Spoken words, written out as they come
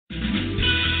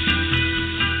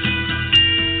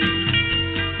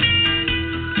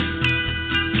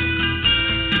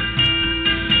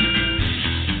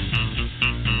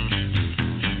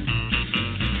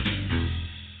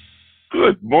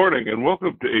morning, and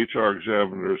welcome to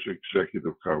HRExaminer's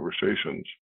Executive Conversations.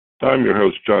 I'm your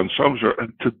host, John Sumser,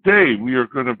 and today we are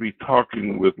going to be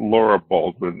talking with Laura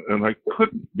Baldwin, and I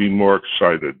couldn't be more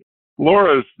excited.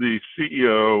 Laura is the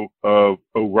CEO of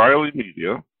O'Reilly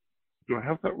Media. Do I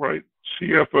have that right?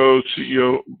 CFO,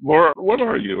 CEO. Laura, what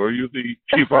are you? Are you the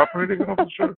Chief Operating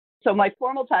Officer? So my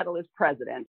formal title is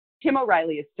President. Tim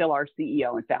O'Reilly is still our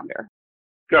CEO and founder.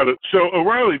 Got it. So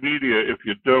O'Reilly Media, if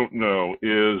you don't know,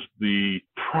 is the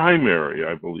primary,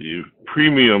 I believe,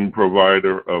 premium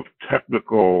provider of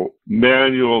technical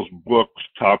manuals, books,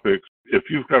 topics. If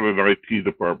you've got an IT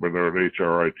department or an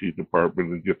HR IT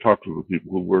department and you talk to the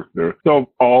people who work there, they'll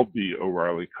all be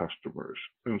O'Reilly customers.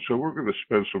 And so we're going to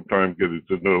spend some time getting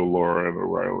to know Laura and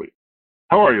O'Reilly.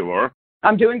 How are you, Laura?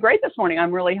 I'm doing great this morning.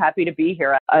 I'm really happy to be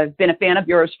here. I've been a fan of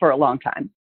yours for a long time.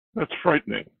 That's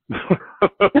frightening.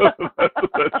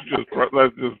 that's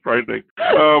just frightening.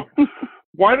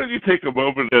 Why don't you take a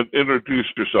moment and introduce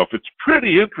yourself? It's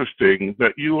pretty interesting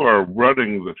that you are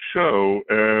running the show,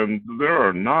 and there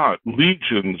are not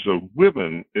legions of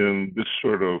women in this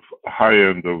sort of high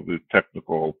end of the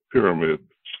technical pyramid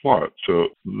slot. So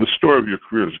the story of your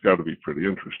career has got to be pretty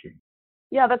interesting.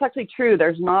 Yeah, that's actually true.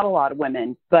 There's not a lot of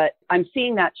women, but I'm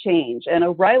seeing that change. And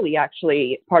O'Reilly,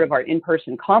 actually, part of our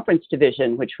in-person conference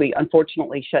division, which we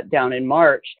unfortunately shut down in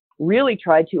March, really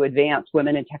tried to advance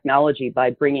women in technology by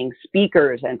bringing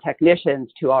speakers and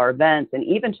technicians to our events and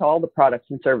even to all the products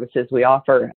and services we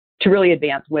offer to really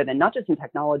advance women, not just in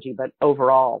technology, but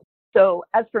overall. So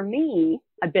as for me,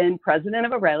 I've been president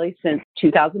of O'Reilly since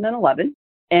 2011.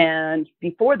 And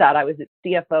before that, I was at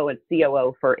CFO and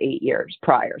COO for 8 years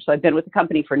prior. So I've been with the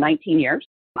company for 19 years.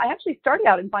 I actually started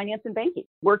out in finance and banking,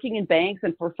 working in banks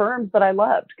and for firms that I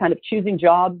loved, kind of choosing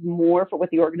jobs more for what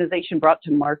the organization brought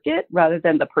to market rather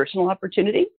than the personal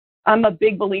opportunity. I'm a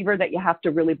big believer that you have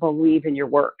to really believe in your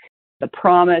work, the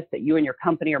promise that you and your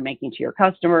company are making to your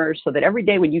customers so that every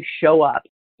day when you show up,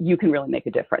 you can really make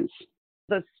a difference.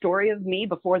 The story of me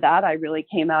before that, I really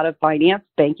came out of finance,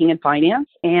 banking and finance,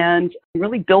 and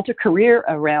really built a career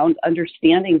around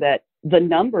understanding that the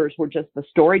numbers were just the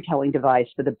storytelling device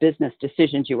for the business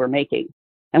decisions you were making.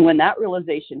 And when that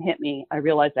realization hit me, I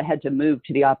realized I had to move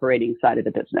to the operating side of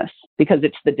the business because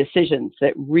it's the decisions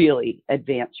that really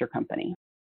advance your company.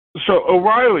 So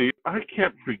O'Reilly, I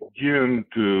can't begin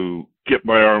to get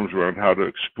my arms around how to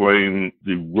explain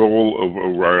the role of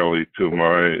O'Reilly to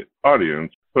my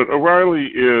audience. But O'Reilly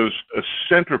is a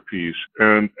centerpiece,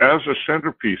 and as a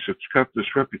centerpiece, it's got this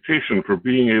reputation for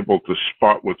being able to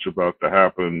spot what's about to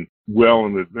happen well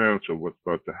in advance of what's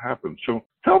about to happen. So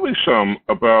tell me some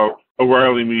about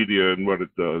O'Reilly Media and what it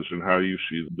does and how you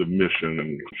see the mission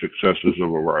and successes of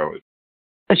O'Reilly.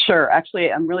 Sure.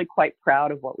 Actually, I'm really quite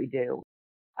proud of what we do.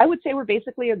 I would say we're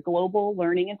basically a global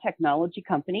learning and technology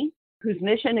company whose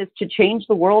mission is to change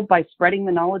the world by spreading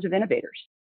the knowledge of innovators.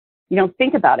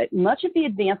 Think about it. Much of the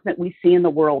advancement we see in the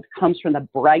world comes from the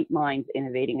bright minds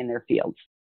innovating in their fields.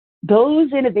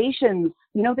 Those innovations,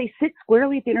 they sit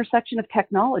squarely at the intersection of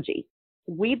technology.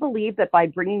 We believe that by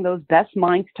bringing those best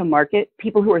minds to market,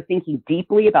 people who are thinking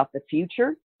deeply about the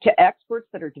future, to experts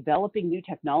that are developing new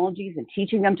technologies and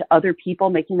teaching them to other people,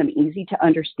 making them easy to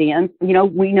understand,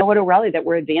 we know at O'Reilly that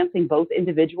we're advancing both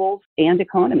individuals and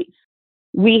economies.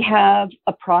 We have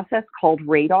a process called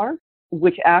Radar,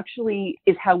 which actually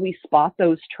is how we spot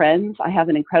those trends. I have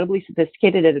an incredibly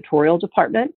sophisticated editorial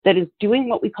department that is doing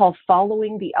what we call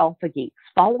following the alpha geeks,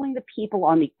 following the people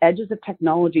on the edges of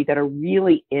technology that are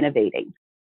really innovating.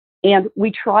 And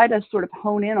we try to sort of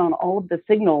hone in on all of the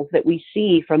signals that we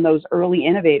see from those early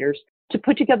innovators to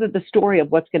put together the story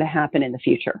of what's going to happen in the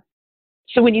future.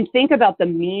 So when you think about the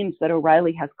means that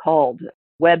O'Reilly has called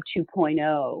Web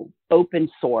 2.0, open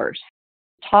source,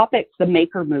 topics, the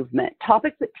maker movement,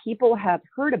 topics that people have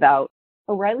heard about,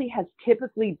 O'Reilly has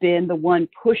typically been the one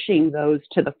pushing those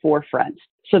to the forefront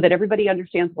so that everybody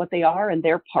understands what they are and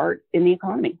their part in the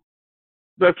economy.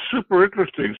 That's super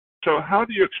interesting. So how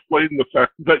do you explain the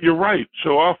fact that you're right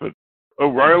so often?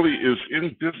 O'Reilly is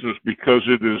in business because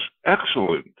it is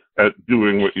excellent at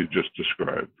doing what you just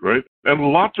described, right?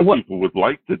 And lots of people would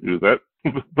like to do that,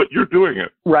 but you're doing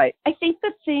it. Right. I think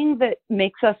the thing that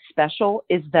makes us special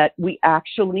is that we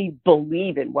actually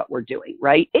believe in what we're doing,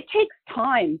 right? It takes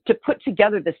time to put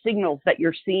together the signals that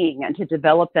you're seeing and to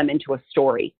develop them into a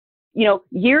story.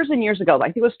 Years and years ago, I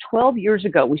think it was 12 years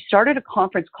ago, we started a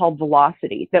conference called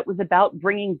Velocity that was about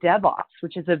bringing DevOps,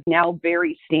 which is a now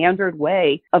very standard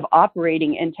way of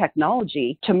operating in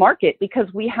technology, to market because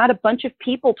we had a bunch of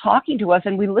people talking to us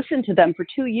and we listened to them for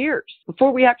 2 years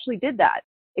before we actually did that,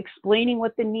 explaining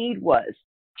what the need was,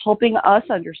 helping us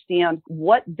understand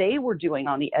what they were doing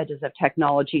on the edges of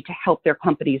technology to help their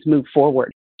companies move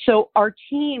forward. So our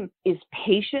team is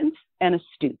patient and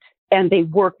astute, and they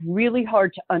work really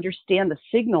hard to understand the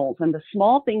signals and the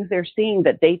small things they're seeing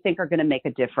that they think are going to make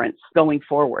a difference going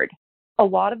forward. A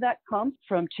lot of that comes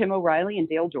from Tim O'Reilly and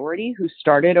Dale Doherty, who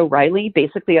started O'Reilly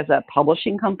basically as a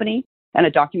publishing company and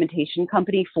a documentation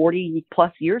company 40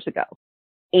 plus years ago.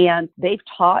 And they've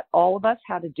taught all of us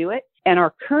how to do it. And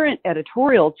our current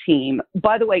editorial team,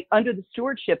 by the way, under the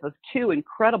stewardship of two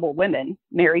incredible women,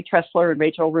 Mary Tressler and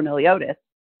Rachel Remiliotis,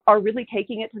 are really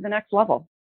taking it to the next level.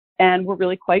 And we're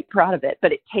really quite proud of it.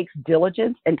 But it takes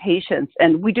diligence and patience.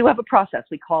 And we do have a process.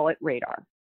 We call it RADAR.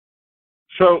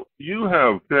 So you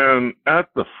have been at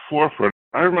the forefront.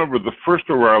 I remember the first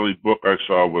O'Reilly book I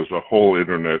saw was a whole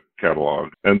internet catalog,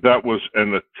 and that was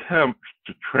an attempt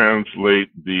to translate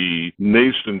the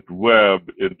nascent web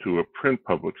into a print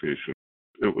publication.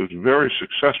 It was very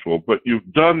successful, but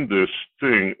you've done this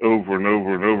thing over and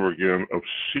over and over again of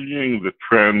seeing the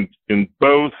trend in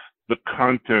both the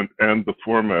content and the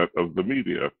format of the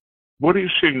media. What are you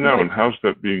seeing now, and how's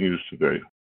that being used today?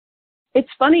 It's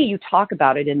funny you talk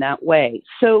about it in that way.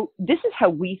 So this is how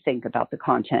we think about the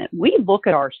content. We look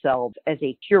at ourselves as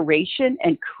a curation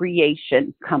and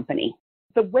creation company.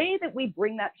 The way that we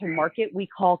bring that to market, we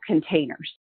call containers.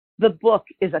 The book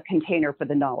is a container for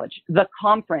the knowledge. The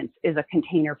conference is a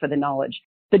container for the knowledge.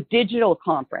 The digital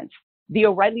conference, the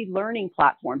O'Reilly Learning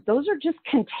Platform, those are just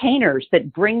containers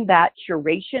that bring that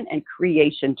curation and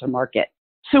creation to market.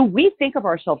 So we think of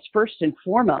ourselves first and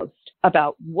foremost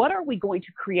about what are we going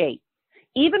to create.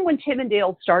 Even when Tim and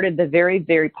Dale started the very,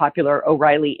 very popular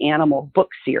O'Reilly Animal book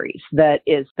series that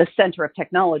is the center of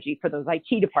technology for those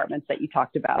IT departments that you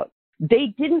talked about,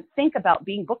 they didn't think about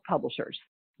being book publishers.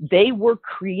 They were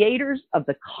creators of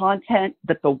the content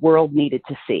that the world needed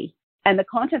to see, and the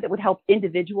content that would help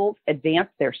individuals advance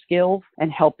their skills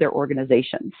and help their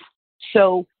organizations.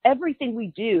 So everything we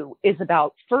do is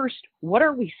about, first, what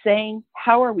are we saying?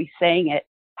 How are we saying it?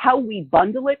 How we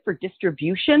bundle it for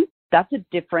distribution, that's a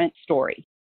different story.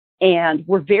 And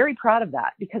we're very proud of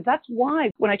that, because that's why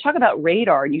when I talk about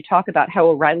radar and you talk about how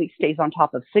O'Reilly stays on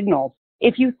top of signals,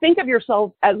 if you think of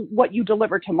yourself as what you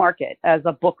deliver to market as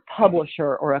a book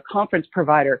publisher or a conference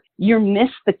provider, you miss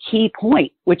the key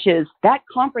point, which is that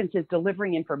conference is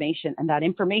delivering information, and that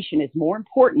information is more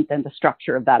important than the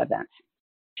structure of that event.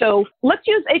 So let's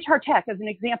use HR Tech as an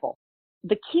example.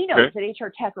 The keynotes at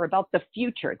HR Tech are about the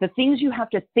future, the things you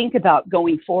have to think about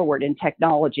going forward in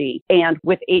technology and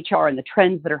with HR and the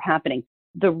trends that are happening.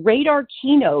 The radar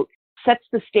keynote sets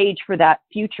the stage for that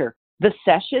future. The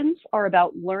sessions are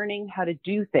about learning how to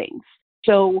do things.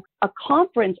 So a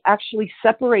conference actually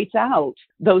separates out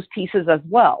those pieces as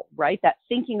well, right? That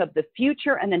thinking of the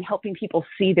future and then helping people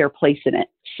see their place in it.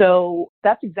 So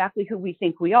that's exactly who we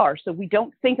think we are. So we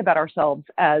don't think about ourselves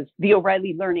as the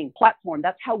O'Reilly Learning Platform.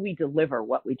 That's how we deliver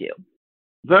what we do.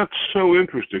 That's so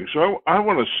interesting. So I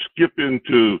want to skip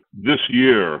into this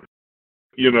year.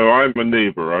 You know, I'm a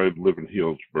neighbor. I live in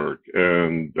Healdsburg,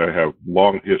 and I have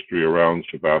long history around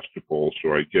Sebastopol,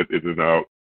 so I get in and out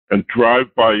and drive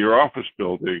by your office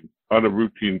building on a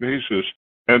routine basis.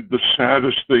 And the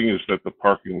saddest thing is that the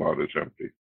parking lot is empty.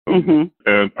 Mm-hmm.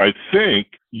 And I think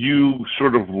you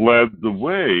sort of led the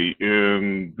way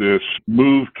in this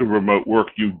move to remote work.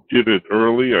 You did it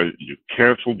early. You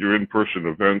canceled your in-person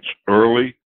events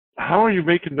early. How are you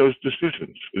making those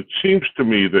decisions? It seems to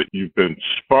me that you've been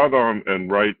spot on and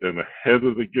right and ahead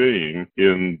of the game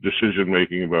in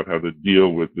decision-making about how to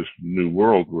deal with this new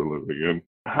world we're living in.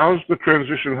 How's the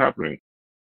transition happening?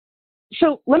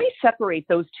 So let me separate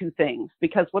those two things,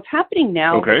 because what's happening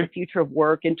now with the future of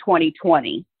work in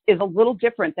 2020 is a little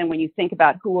different than when you think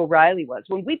about who O'Reilly was.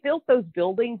 When we built those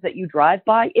buildings that you drive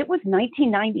by, it was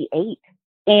 1998.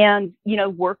 And, you know,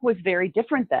 work was very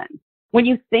different then. When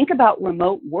you think about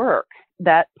remote work,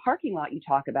 that parking lot you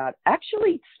talk about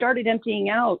actually started emptying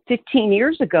out 15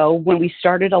 years ago when we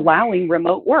started allowing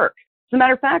remote work. As a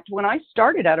matter of fact, when I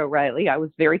started at O'Reilly, I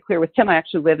was very clear with Tim, I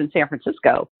actually live in San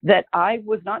Francisco, that I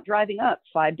was not driving up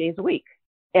 5 days a week.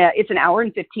 It's an hour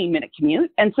and 15-minute commute.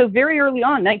 And so very early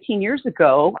on, 19 years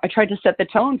ago, I tried to set the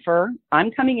tone for, I'm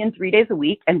coming in 3 days a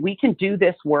week and we can do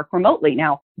this work remotely.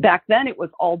 Now, back then it was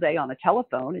all day on the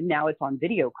telephone, and now it's on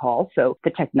video calls. So the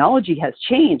technology has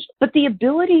changed. But the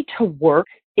ability to work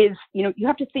is, you know, you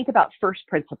have to think about first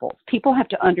principles. People have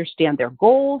to understand their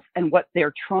goals and what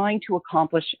they're trying to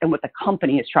accomplish and what the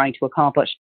company is trying to accomplish.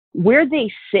 Where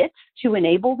they sit to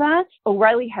enable that,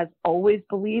 O'Reilly has always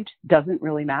believed doesn't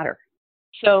really matter.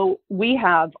 So we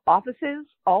have offices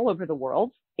all over the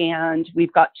world, and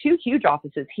we've got 2 huge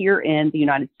offices here in the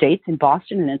United States, in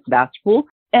Boston and in Sebastopol.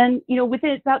 And,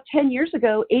 within about 10 years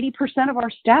ago, 80% of our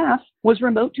staff was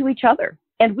remote to each other.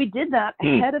 And we did that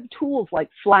ahead of tools like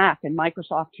Slack and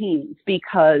Microsoft Teams,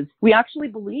 because we actually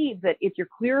believe that if you're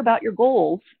clear about your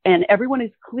goals and everyone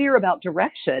is clear about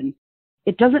direction,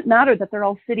 it doesn't matter that they're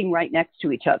all sitting right next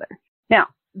to each other. Now,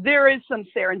 there is some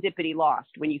serendipity lost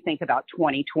when you think about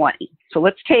 2020. So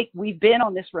we've been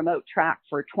on this remote track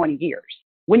for 20 years.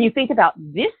 When you think about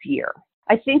this year,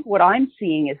 I think what I'm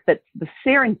seeing is that the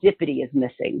serendipity is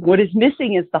missing. What is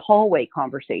missing is the hallway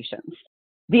conversations,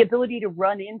 the ability to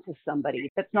run into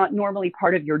somebody that's not normally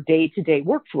part of your day-to-day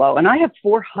workflow. And I have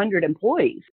 400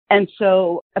 employees. And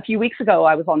so a few weeks ago,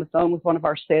 I was on the phone with one of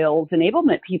our sales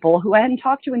enablement people who I hadn't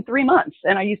talked to in 3 months.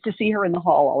 And I used to see her in the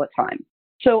hall all the time.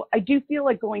 So I do feel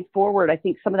like going forward, I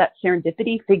think some of that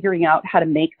serendipity, figuring out how to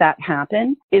make that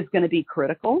happen, is going to be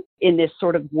critical in this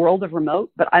sort of world of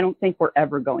remote, but I don't think we're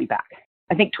ever going back.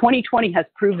 I think 2020 has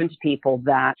proven to people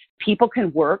that people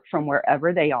can work from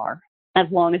wherever they are as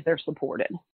long as they're supported.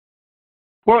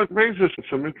 Well, it raises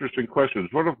some interesting questions.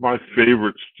 One of my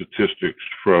favorite statistics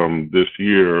from this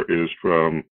year is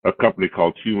from a company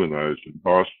called Humanize in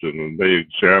Boston, and they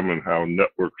examine how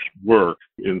networks work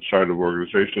inside of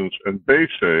organizations. And they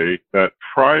say that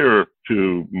prior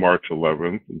to March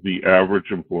 11th, the average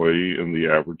employee in the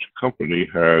average company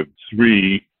had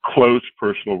 3 close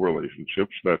personal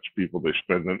relationships. That's people they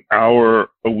spend an hour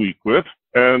a week with,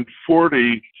 and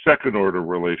 40 second-order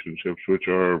relationships, which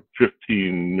are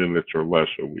 15 minutes or less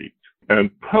a week.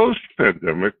 And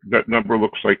post-pandemic, that number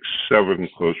looks like 7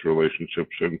 close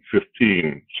relationships and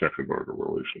 15 second-order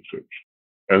relationships.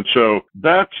 And so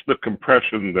that's the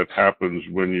compression that happens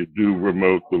when you do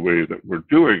remote the way that we're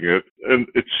doing it. And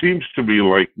it seems to me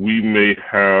like we may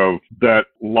have that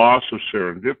loss of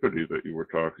serendipity that you were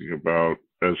talking about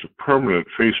as a permanent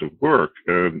face of work.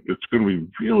 And it's going to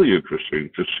be really interesting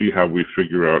to see how we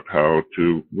figure out how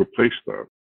to replace that.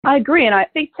 I agree. And I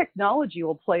think technology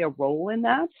will play a role in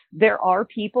that. There are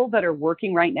people that are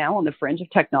working right now on the fringe of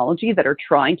technology that are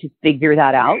trying to figure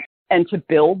that out and to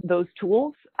build those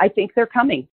tools. I think they're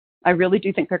coming. I really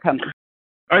do think they're coming.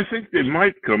 I think they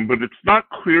might come, but it's not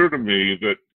clear to me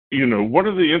that, one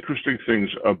of the interesting things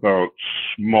about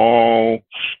small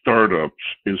startups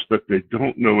is that they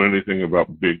don't know anything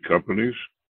about big companies.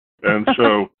 And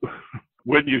so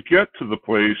when you get to the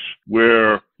place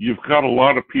where you've got a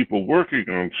lot of people working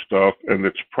on stuff and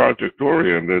it's project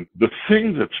oriented, the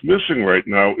thing that's missing right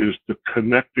now is the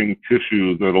connecting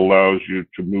tissue that allows you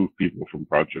to move people from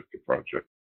project to project.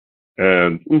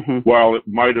 And while it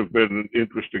might have been an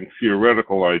interesting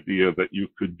theoretical idea that you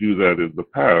could do that in the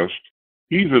past,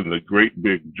 even the great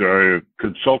big giant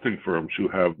consulting firms who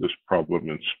have this problem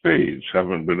in spades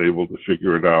haven't been able to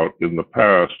figure it out in the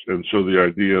past. And so the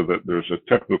idea that there's a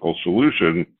technical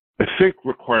solution, I think,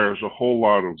 requires a whole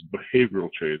lot of behavioral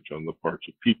change on the parts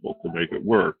of people to make it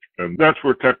work. And that's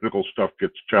where technical stuff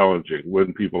gets challenging,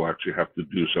 when people actually have to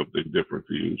do something different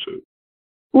to use it.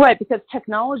 Right, because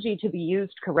technology, to be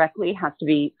used correctly, has to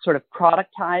be sort of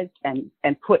productized and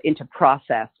put into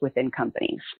process within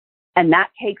companies. And that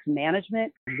takes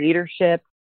management, leadership,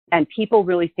 and people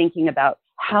really thinking about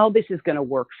how this is going to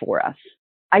work for us.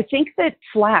 I think that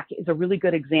Slack is a really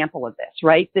good example of this,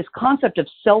 right? This concept of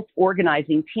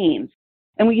self-organizing teams.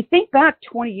 And when you think back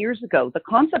 20 years ago, the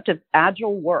concept of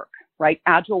agile work, right?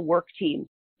 Agile work teams,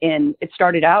 it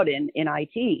started out in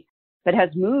IT, but has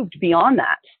moved beyond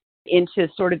that into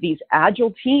sort of these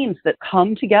agile teams that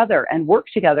come together and work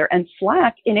together. And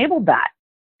Slack enabled that.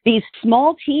 These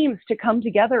small teams to come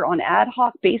together on ad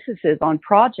hoc basis on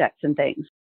projects and things.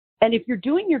 And if you're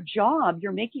doing your job,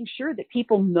 you're making sure that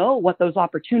people know what those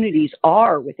opportunities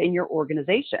are within your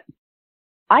organization.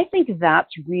 I think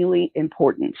that's really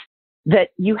important, that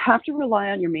you have to rely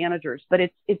on your managers, but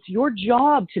it's your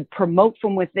job to promote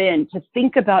from within, to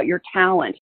think about your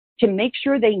talent, to make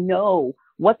sure they know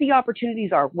what the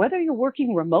opportunities are, whether you're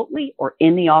working remotely or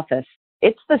in the office.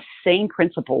 It's the same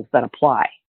principles that apply.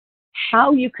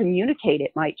 How you communicate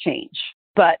it might change,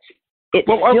 but it's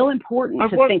still important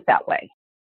to think that way.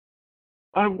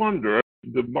 I wonder,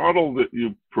 the model that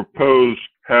you propose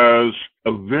has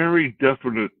a very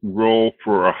definite role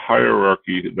for a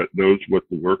hierarchy that knows what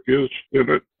the work is in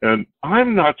it. And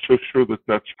I'm not so sure that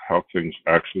that's how things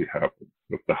actually happen,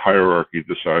 that the hierarchy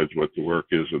decides what the work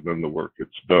is and then the work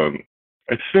gets done.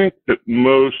 I think that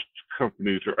most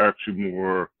companies are actually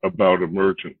more about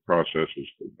emergent processes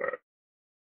than that.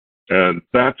 And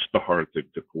that's the hard thing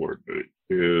to coordinate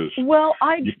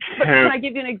can I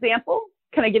give you an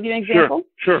example?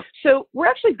 Sure. So we're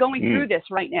actually going through this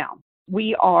right now.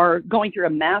 We are going through a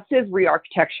massive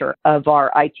re-architecture of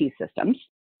our IT systems.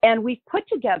 And we've put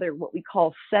together what we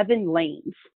call 7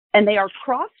 lanes And they are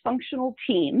cross-functional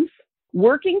teams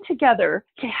working together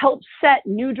to help set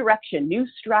new direction, new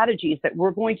strategies that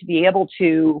we're going to be able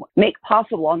to make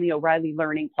possible on the O'Reilly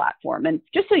Learning Platform. And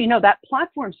just so you know, that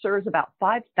platform serves about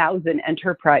 5,000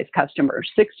 enterprise customers.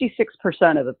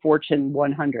 66% of the Fortune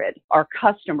 100 are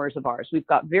customers of ours. We've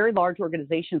got very large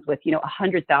organizations with,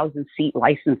 100,000 seat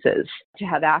licenses to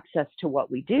have access to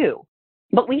what we do.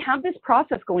 But we have this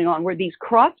process going on where these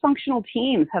cross-functional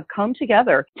teams have come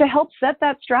together to help set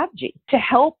that strategy,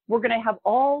 we're going to have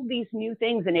all these new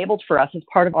things enabled for us as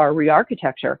part of our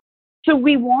re-architecture. So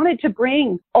we wanted to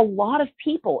bring a lot of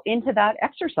people into that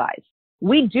exercise.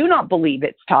 We do not believe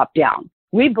it's top-down.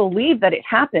 We believe that it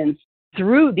happens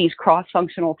through these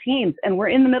cross-functional teams. And we're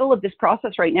in the middle of this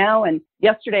process right now. And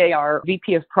yesterday, our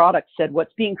VP of Product said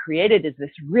what's being created is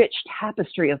this rich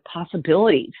tapestry of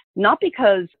possibilities, not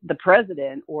because the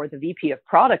president or the VP of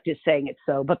Product is saying it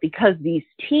so, but because these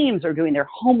teams are doing their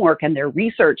homework and their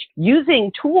research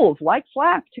using tools like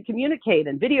Slack to communicate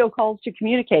and video calls to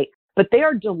communicate. But they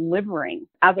are delivering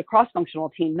as a cross-functional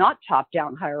team, not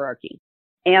top-down hierarchy.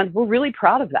 And we're really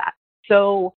proud of that.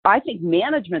 So I think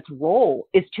management's role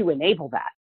is to enable that.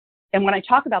 And when I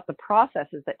talk about the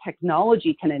processes that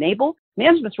technology can enable,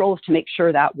 management's role is to make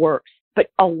sure that works. But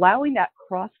allowing that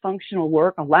cross-functional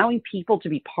work, allowing people to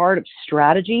be part of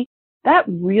strategy, that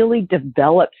really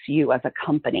develops you as a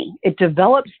company. It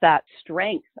develops that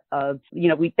strength of,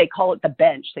 they call it the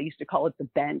bench. They used to call it the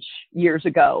bench years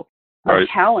ago, of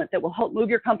talent that will help move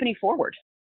your company forward.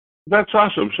 That's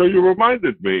awesome. So you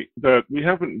reminded me that we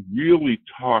haven't really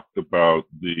talked about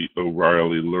the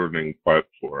O'Reilly Learning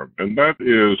Platform. And that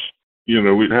is,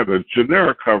 we had a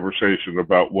generic conversation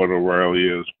about what O'Reilly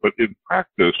is, but in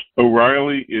practice,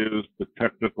 O'Reilly is the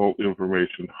technical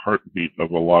information heartbeat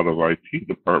of a lot of IT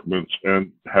departments and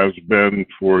has been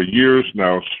for years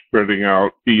now spreading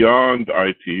out beyond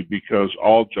IT because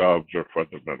all jobs are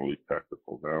fundamentally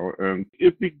technical now. And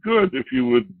it'd be good if you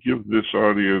would give this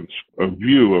audience a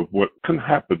view of what can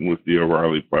happen with the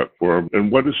O'Reilly platform and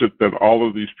what is it that all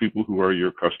of these people who are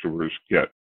your customers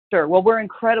get. Sure. Well, we're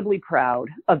incredibly proud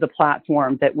of the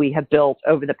platform that we have built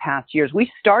over the past years. We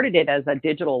started it as a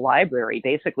digital library,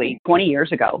 basically 20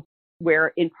 years ago,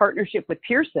 where in partnership with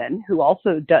Pearson, who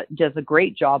also does a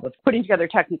great job of putting together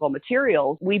technical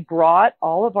materials, we brought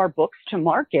all of our books to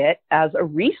market as a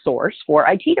resource for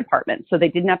IT departments. So they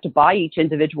didn't have to buy each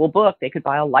individual book. They could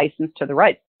buy a license to the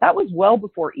rights. That was well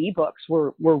before ebooks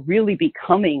were really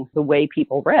becoming the way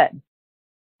people read.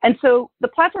 And so the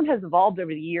platform has evolved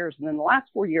over the years, and in the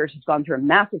last 4 years has gone through a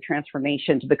massive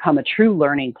transformation to become a true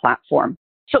learning platform.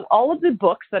 So all of the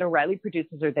books that O'Reilly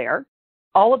produces are there.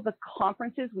 All of the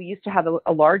conferences, we used to have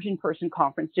a large in-person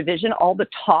conference division. All the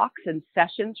talks and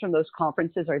sessions from those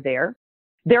conferences are there.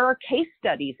 There are case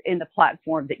studies in the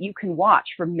platform that you can watch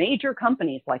from major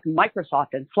companies like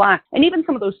Microsoft and Slack, and even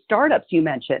some of those startups you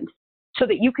mentioned, so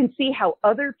that you can see how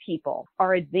other people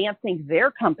are advancing their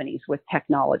companies with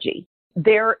technology.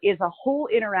 There is a whole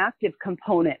interactive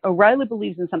component. O'Reilly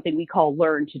believes in something we call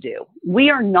learn to do. We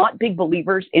are not big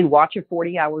believers in watch a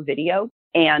 40-hour video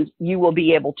and you will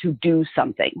be able to do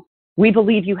something. We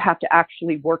believe you have to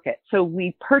actually work it. So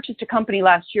we purchased a company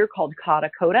last year called Kata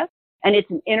Coda, and it's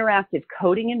an interactive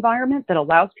coding environment that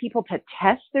allows people to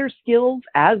test their skills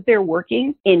as they're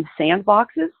working in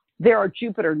sandboxes. There are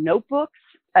Jupyter notebooks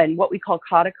and what we call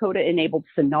Kata Coda enabled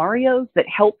scenarios that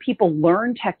help people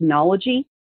learn technology.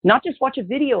 Not just watch a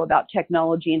video about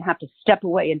technology and have to step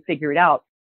away and figure it out,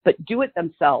 but do it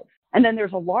themselves. And then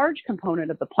there's a large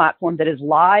component of the platform that is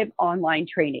live online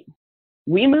training.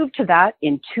 We moved to that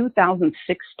in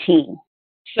 2016.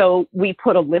 So we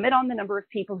put a limit on the number of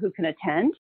people who can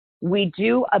attend. We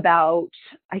do about,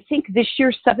 I think this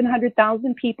year,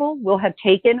 700,000 people will have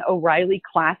taken O'Reilly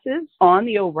classes on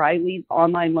the O'Reilly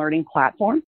online learning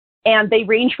platform. And they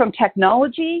range from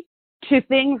technology to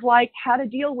things like how to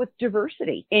deal with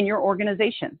diversity in your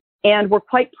organization. And we're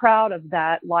quite proud of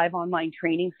that live online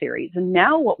training series. And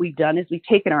now what we've done is we've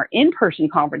taken our in-person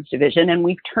conference division and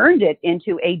we've turned it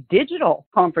into a digital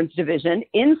conference division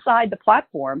inside the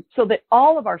platform so that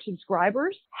all of our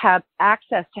subscribers have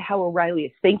access to how O'Reilly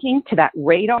is thinking, to that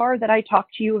radar that I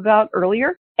talked to you about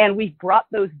earlier. And we've brought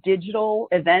those digital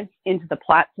events into the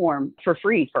platform for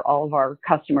free for all of our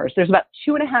customers. There's about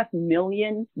 2.5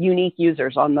 million unique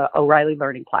users on the O'Reilly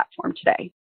Learning Platform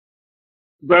today.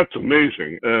 That's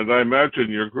amazing. And I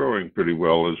imagine you're growing pretty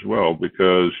well as well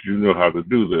because you know how to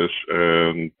do this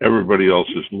and everybody else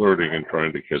is learning and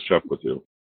trying to catch up with you.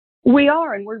 We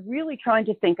are, and we're really trying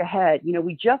to think ahead.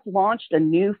 We just launched a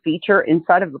new feature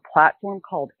inside of the platform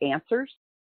called Answers.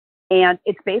 And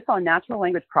it's based on natural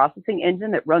language processing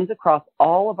engine that runs across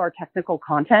all of our technical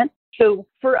content. So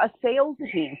for a sales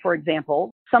team, for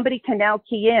example, somebody can now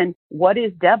key in what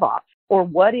is DevOps or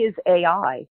what is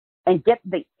AI and get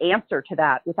the answer to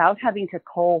that without having to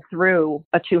cull through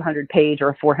a 200-page or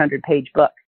a 400-page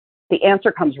book. The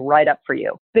answer comes right up for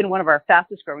you. It's been one of our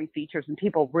fastest growing features, and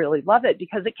people really love it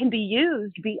because it can be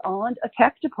used beyond a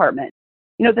tech department.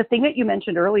 You know, the thing that you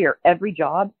mentioned earlier, every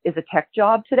job is a tech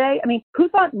job today. I mean, who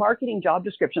thought marketing job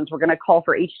descriptions were going to call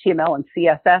for HTML and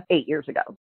CSS 8 years ago?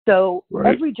 So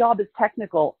Every job is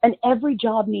technical, and every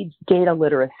job needs data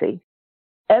literacy.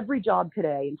 Every job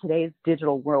today in today's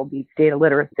digital world needs data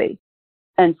literacy.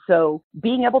 And so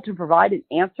being able to provide an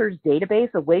answers database,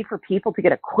 a way for people to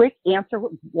get a quick answer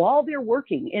while they're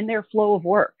working in their flow of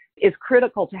work, is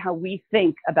critical to how we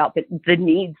think about the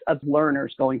needs of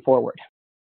learners going forward.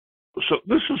 So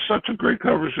this is such a great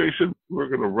conversation. We're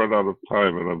going to run out of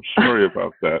time, and I'm sorry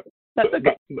about that. That's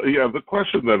okay. The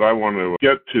question that I want to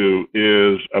get to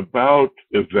is about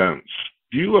events.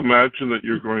 Do you imagine that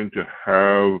you're going to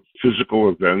have physical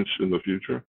events in the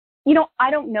future? You know,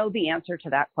 I don't know the answer to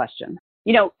that question.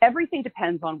 You know, everything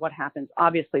depends on what happens,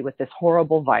 obviously, with this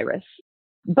horrible virus.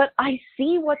 But I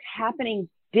see what's happening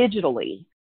digitally.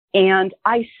 And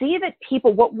I see that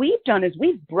what we've done is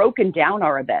we've broken down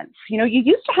our events. You know, you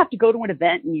used to have to go to an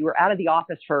event and you were out of the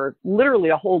office for literally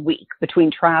a whole week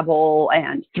between travel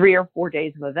and 3 or 4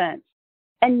 days of events.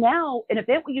 And now an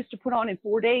event we used to put on in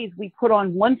 4 days, we put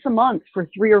on once a month for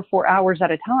 3 or 4 hours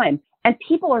at a time. And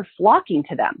people are flocking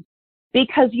to them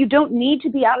because you don't need to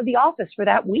be out of the office for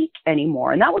that week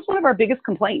anymore. And that was one of our biggest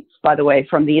complaints, by the way,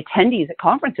 from the attendees at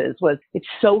conferences was it's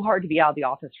so hard to be out of the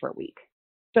office for a week.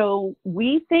 So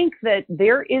we think that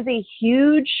there is a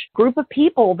huge group of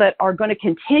people that are going to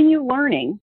continue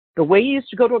learning the way you used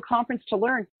to go to a conference to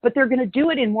learn, but they're going to do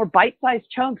it in more bite-sized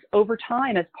chunks over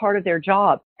time as part of their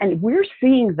job. And we're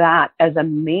seeing that as a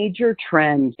major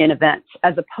trend in events,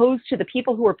 as opposed to the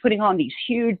people who are putting on these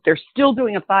huge, they're still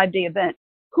doing a 5-day event.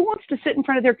 Who wants to sit in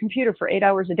front of their computer for 8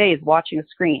 hours a day watching a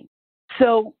screen?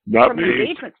 So from an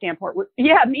engagement standpoint,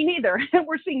 me neither.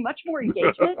 We're seeing much more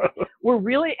engagement. We're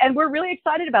really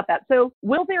excited about that. So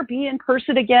will there be in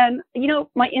person again? You know,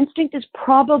 my instinct is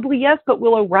probably yes, but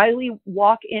will O'Reilly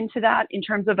walk into that in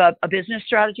terms of a business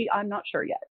strategy? I'm not sure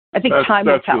yet. I think time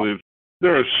will tell.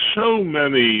 There are so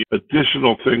many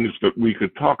additional things that we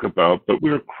could talk about, but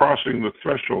we're crossing the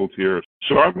threshold here.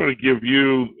 So I'm going to give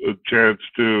you a chance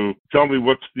to tell me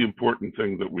what's the important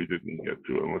thing that we didn't get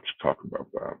to, and let's talk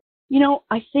about that. You know,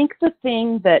 I think the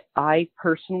thing that I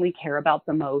personally care about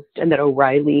the most and that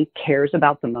O'Reilly cares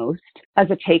about the most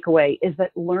as a takeaway is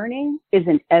that learning is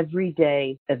an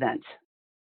everyday event.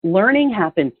 Learning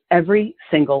happens every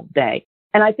single day.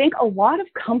 And I think a lot of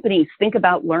companies think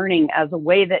about learning as a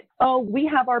way that, we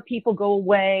have our people go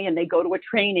away and they go to a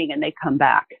training and they come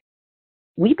back.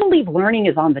 We believe learning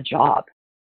is on the job.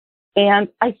 And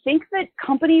I think that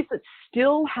companies that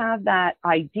still have that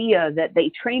idea that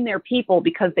they train their people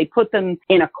because they put them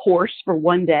in a course for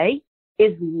one day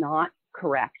is not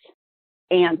correct.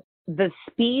 And the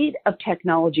speed of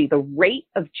technology, the rate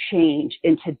of change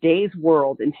in today's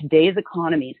world, in today's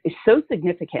economies is so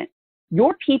significant.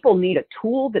 Your people need a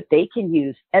tool that they can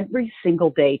use every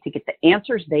single day to get the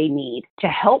answers they need to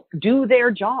help do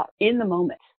their job in the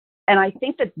moment. And I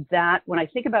think that when I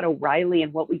think about O'Reilly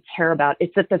and what we care about,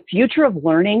 it's that the future of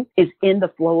learning is in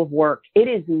the flow of work. It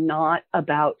is not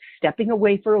about stepping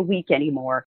away for a week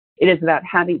anymore. It is about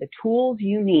having the tools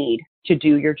you need to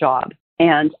do your job.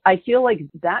 And I feel like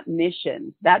that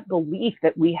mission, that belief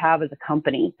that we have as a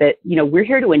company that, you know, we're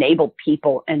here to enable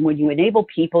people. And when you enable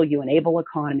people, you enable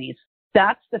economies.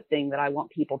 That's the thing that I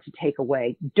want people to take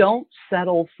away. Don't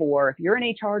settle for, if you're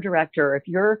an HR director, if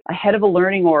you're a head of a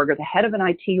learning org or the head of an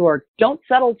IT org, don't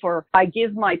settle for, I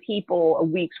give my people a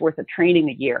week's worth of training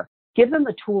a year. Give them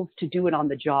the tools to do it on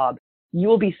the job. You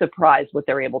will be surprised what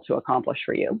they're able to accomplish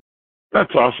for you.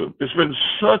 That's awesome. It's been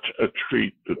such a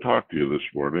treat to talk to you this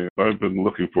morning. I've been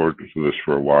looking forward to this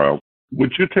for a while.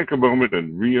 Would you take a moment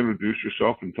and reintroduce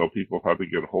yourself and tell people how to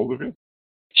get a hold of you?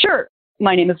 Sure.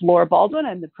 My name is Laura Baldwin.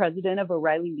 I'm the president of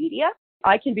O'Reilly Media.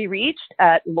 I can be reached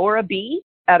at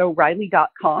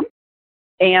laurab@o'reilly.com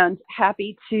and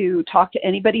happy to talk to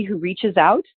anybody who reaches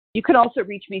out. You can also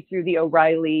reach me through the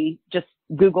O'Reilly, just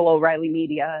Google O'Reilly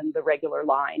Media and the regular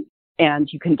line,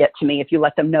 and you can get to me if you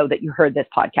let them know that you heard this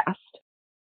podcast.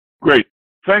 Great.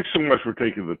 Thanks so much for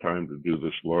taking the time to do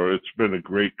this, Laura. It's been a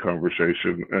great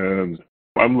conversation, and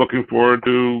I'm looking forward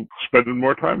to spending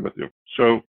more time with you.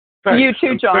 So thanks. You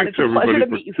too, John. It's a pleasure to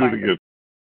meet you finally.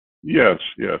 Yes,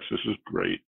 this is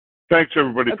great. Thanks,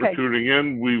 everybody, for tuning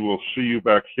in. We will see you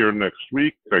back here next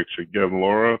week. Thanks again,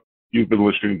 Laura. You've been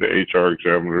listening to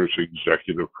HRExaminer's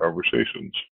Executive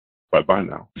Conversations. Bye-bye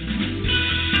now.